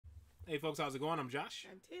Hey folks, how's it going? I'm Josh.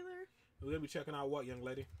 I'm Taylor. We're going to be checking out what, young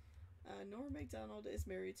lady? Norm Macdonald is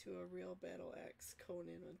married to a real battle axe,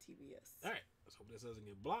 CONAN, on TBS. Alright, let's hope this doesn't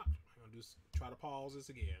get blocked. I'm going to try to pause this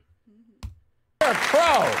again. You're a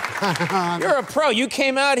pro. You're a pro. You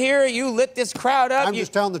came out here. You lit this crowd up. I'm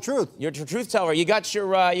just telling the truth. You're a truth teller. You got your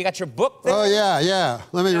book there? Oh yeah.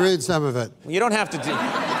 Let me read some of it. You don't have to do.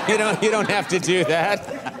 You don't have to do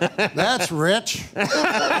that. That's rich. Look,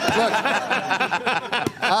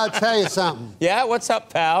 I'll tell you something. Yeah. What's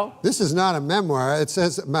up, pal? This is not a memoir. It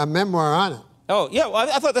says my memoir on it. Oh yeah. Well,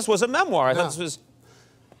 I thought this was a memoir. I thought this was.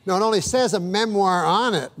 No, it only says a memoir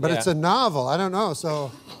on it, but Yeah. it's a novel. I don't know.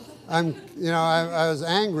 So, I was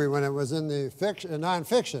angry when it was in the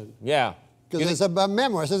nonfiction. Yeah. Because it's a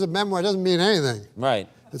memoir. It says a memoir. It doesn't mean anything. Right.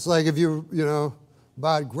 It's like if you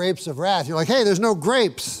bought Grapes of Wrath. You're like, hey, there's no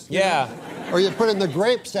grapes. Yeah. Or you put it in the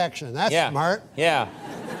grape section. That's smart. Yeah.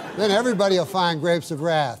 Then everybody will find Grapes of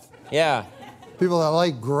Wrath. Yeah. People that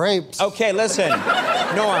like grapes. Okay, listen,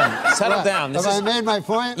 Norm, settle down. Have I made my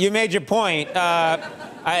point? You made your point.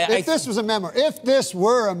 If this was a memoir, if this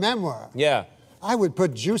were a memoir, yeah, I would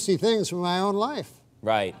put juicy things from my own life.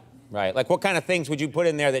 Right. Like what kind of things would you put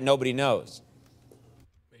in there that nobody knows?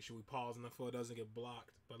 Make sure we pause enough so it doesn't get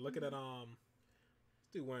blocked. But look at that,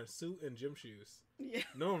 dude wearing a suit and gym shoes. Yeah.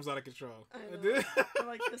 Norm's out of control. I know.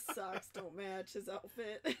 Like the socks don't match his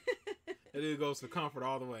outfit. That dude goes for comfort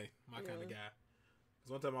all the way. My kind of guy.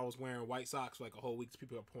 Because one time I was wearing white socks for like a whole week.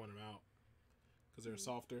 People are pouring them out because they're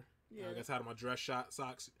softer. Yeah. I guess I had my dress socks.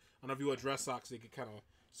 I don't know if you wear dress socks, they get kind of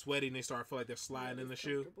sweaty and they start to feel like they're sliding in the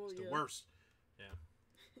shoe. It's the worst. Yeah.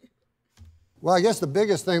 Well, I guess the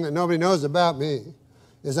biggest thing that nobody knows about me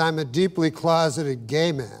is I'm a deeply closeted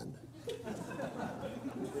gay man.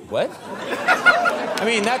 What? I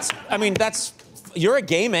mean, that's, you're a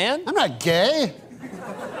gay man? I'm not gay.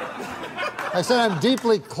 I said I'm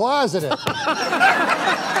deeply closeted.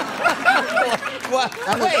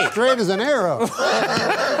 I'm as straight as an arrow.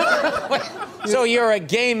 So you're a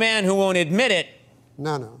gay man who won't admit it?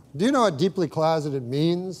 No. Do you know what deeply closeted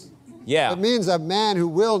means? Yeah. It means a man who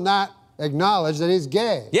will not acknowledge that he's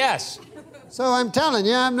gay. Yes. So I'm telling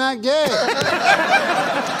you, I'm not gay.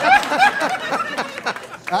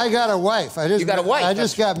 I got a wife. You got a wife? I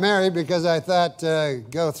just got married because I thought,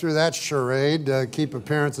 go through that charade, keep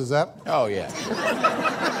appearances up. Oh, yeah.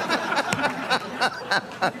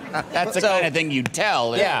 That's the kind of thing you'd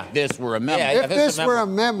tell if this were a memoir. Yeah, if this were a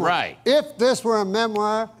memoir. Right. If this were a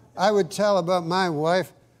memoir, I would tell about my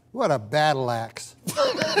wife. What a battle axe.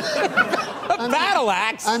 Battle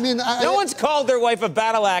axe? I mean, no one's called their wife a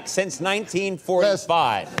battle axe since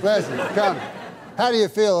 1945. Listen, come. How do you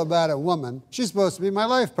feel about a woman? She's supposed to be my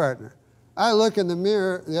life partner. I look in the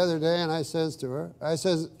mirror the other day and I says to her,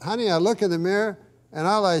 honey, I look in the mirror and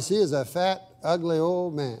all I see is a fat, ugly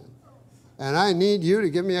old man. And I need you to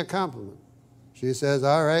give me a compliment. She says,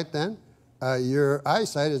 all right then. Your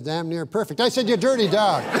eyesight is damn near perfect. I said, you dirty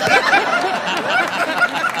dog.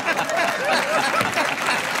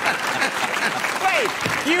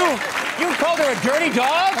 You called her a dirty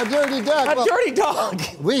dog? A dirty dog. A dirty dog.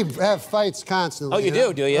 We have fights constantly. Oh, you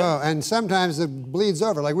do you? Oh, and sometimes it bleeds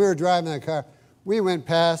over. Like we were driving in a car. We went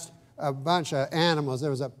past a bunch of animals.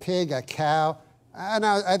 There was a pig, a cow. And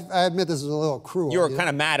I admit this is a little cruel. You were kind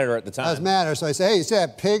of mad at her at the time. I was mad at her. So I said, hey, you see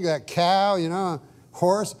that pig, that cow,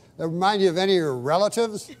 horse? That remind you of any of your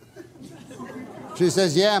relatives? She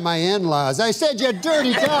says, yeah, my in-laws. I said, you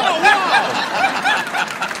dirty dog. Oh,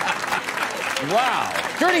 wow. Wow.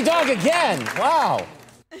 Dirty dog again. Wow.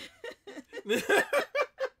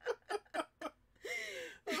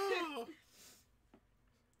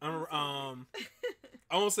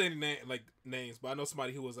 I won't say any names, but I know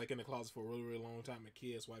somebody who was like in the closet for a really, really long time, a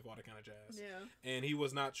kid's wife, all that kind of jazz. Yeah. And he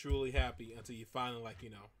was not truly happy until you finally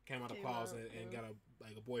came out of the closet and got a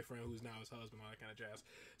boyfriend who's now his husband, all that kind of jazz.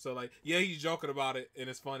 So he's joking about it and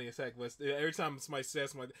it's funny as heck, but every time somebody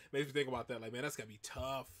says something, makes me think about that. Like, man, that's gotta be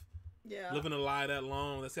tough. Yeah. Living a lie that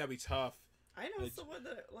long, that's gotta be tough. I know someone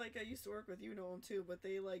that I used to work with, know him too, but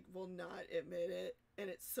they will not admit it, and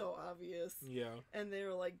it's so obvious. Yeah. And they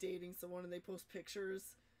were dating someone, and they post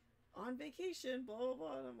pictures on vacation, blah blah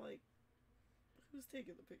blah, and I'm like, who's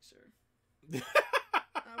taking the picture?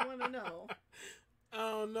 I want to know.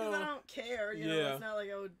 Oh no. Because I don't care, It's not like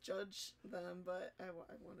I would judge them, but I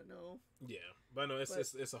want to know. Yeah, but no,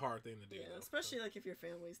 it's a hard thing to do. Yeah, especially if your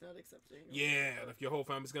family's not accepting. Yeah, and if your whole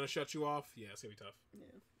family's gonna shut you off, it's gonna be tough.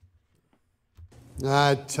 Yeah.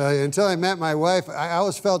 I tell you, until I met my wife, I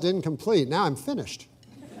always felt incomplete. Now I'm finished.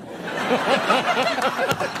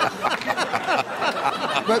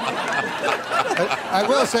 But I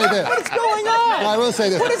will say this. What is going on? I will say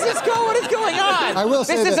this. What is this going? What is going on? I will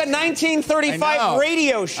say this is this. a 1935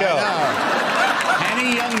 radio show.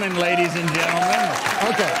 Henny Youngman, ladies and gentlemen.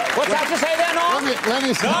 Okay. What's that you say there, Norm? Let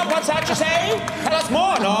me Norm, what's that you say? Tell us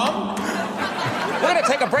more, Norm. We're going to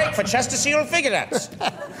take a break for Chesterfield figurettes.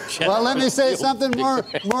 Well, let me say something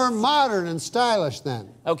more modern and stylish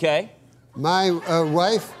then. Okay. My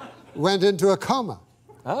wife went into a coma.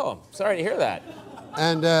 Oh, sorry to hear that.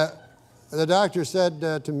 And the doctor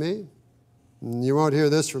said to me, you won't hear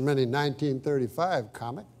this from any 1935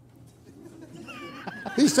 comic.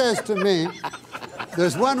 He says to me,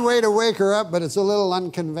 there's one way to wake her up, but it's a little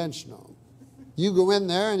unconventional. You go in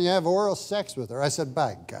there and you have oral sex with her. I said,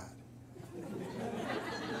 by God.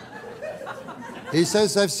 He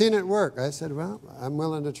says, I've seen it work. I said, well, I'm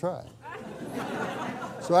willing to try.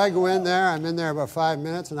 So I go in there, I'm in there about 5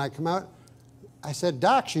 minutes, and I come out. I said,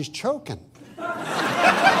 Doc, she's choking.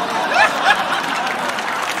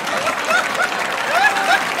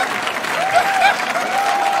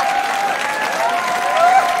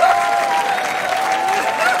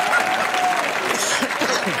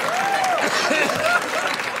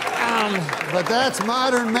 But that's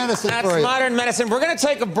modern medicine for you. That's modern medicine. We're going to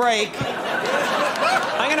take a break.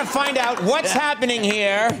 I'm going to find out what's happening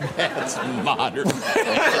here. That's modern.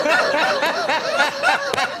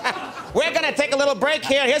 We're going to take a little break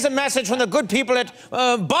here. Here's a message from the good people at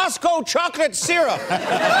Bosco Chocolate Syrup. We'll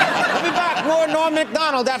be back. More Norm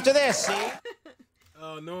Macdonald after this.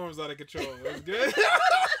 Oh, Norm's out of control. That's good.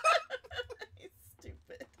 He's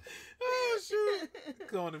stupid. Oh, shoot.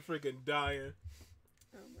 Going and freaking dying.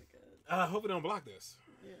 Oh my god. I hope we don't block this.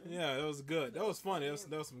 Yeah. Yeah, that was good. That was funny. That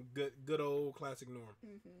was some good old classic Norm.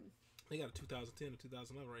 Mm-hmm. They got a 2010 and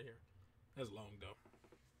 2011 right here. That's long though.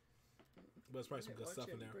 But it's probably some good stuff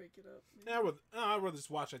in there. Break it up. Yeah, I'd rather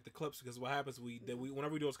just watch like the clips because what happens whenever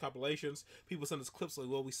we do those compilations, people send us clips like,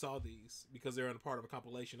 well, we saw these because they're in a part of a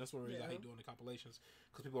compilation. That's one reason I hate doing the compilations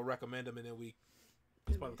because people recommend them and then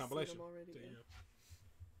it's part of a compilation. Already,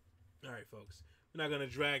 yeah. All right, folks. We're not gonna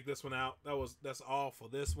drag this one out. That's all for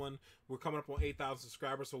this one. We're coming up on 8,000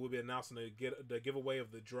 subscribers, so we'll be announcing the giveaway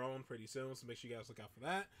of the drone pretty soon. So make sure you guys look out for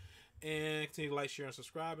that. And continue to like, share, and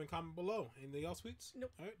subscribe, and comment below. Anything else, sweets?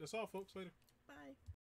 Nope. All right, that's all, folks. Later.